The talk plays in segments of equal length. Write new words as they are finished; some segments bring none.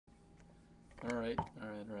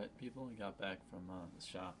Alright, people. We got back from the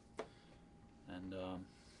shop, and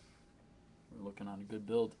we're looking on a good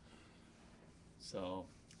build. So,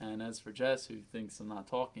 and as for Jess, who thinks I'm not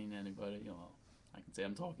talking to anybody, well, I can say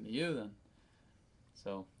I'm talking to you then.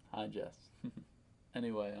 So, hi, Jess.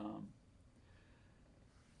 Anyway,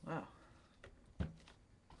 wow.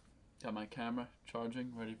 Got my camera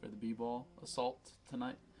charging, ready for the b-ball assault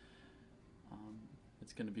tonight.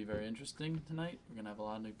 It's going to be very interesting tonight. We're going to have a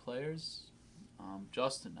lot of new players.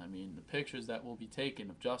 Justin, I mean, the pictures that will be taken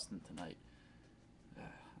of Justin tonight.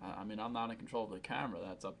 I mean, I'm not in control of the camera.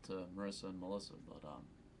 That's up to Marissa and Melissa. But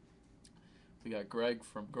we got Greg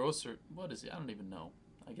from Grocer. What is he? I don't even know.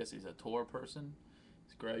 I guess he's a tour person.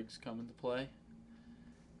 Greg's coming to play.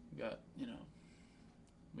 We got,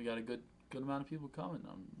 we got a good amount of people coming.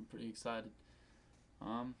 I'm pretty excited.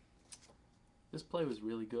 This play was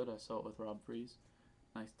really good. I saw it with Rob Freeze.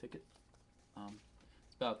 Nice ticket.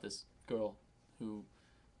 It's about this girl who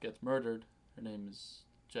gets murdered. Her name is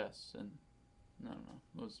Jess, and I don't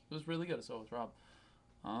know. It was really good. I saw it with Rob.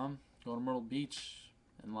 Going to Myrtle Beach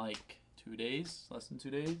in like 2 days, less than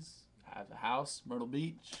 2 days. Have a house, Myrtle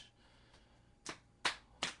Beach.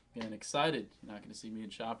 Getting excited. You're not going to see me in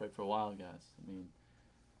ShopRite for a while, guys. I mean,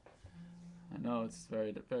 I know it's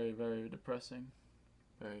very, very, very depressing.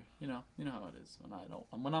 Very, you know how it is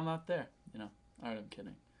when I'm not there. Alright, I'm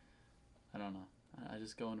kidding. I don't know. I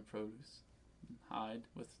just go into produce, hide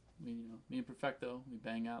with me. Me and Perfecto. We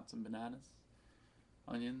bang out some bananas,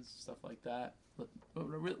 onions, stuff like that. But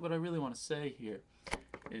what I really want to say here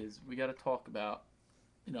is we got to talk about,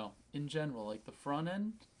 in general, like the front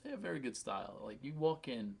end. They have very good style. Like you walk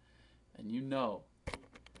in, and you know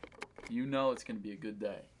it's gonna be a good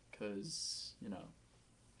day, cause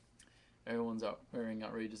everyone's out wearing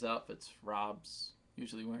outrageous outfits. Rob's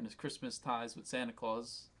usually wearing his Christmas ties with Santa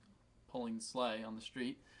Claus, pulling the sleigh on the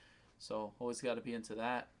street. So always got to be into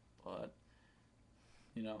that. But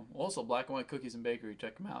also Black and White Cookies and Bakery.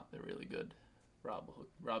 Check them out. They're really good. Rob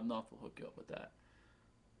Nuff will hook you up with that.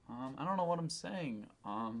 I don't know what I'm saying.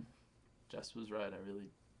 Jess was right. I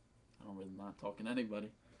don't really not talking to anybody.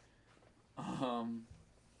 All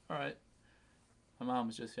right. My mom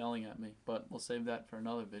was just yelling at me, but we'll save that for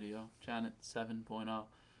another video. Janet 7.0.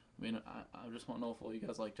 I mean, I just want to know if all you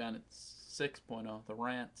guys like Janet 6.0, the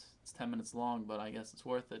rant. It's 10 minutes long, but I guess it's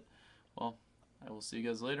worth it. Well, I will see you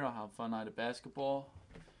guys later. I'll have a fun night of basketball.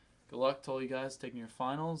 Good luck to all you guys taking your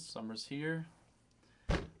finals. Summer's here.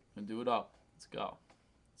 And do it up. Let's go.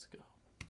 Let's go.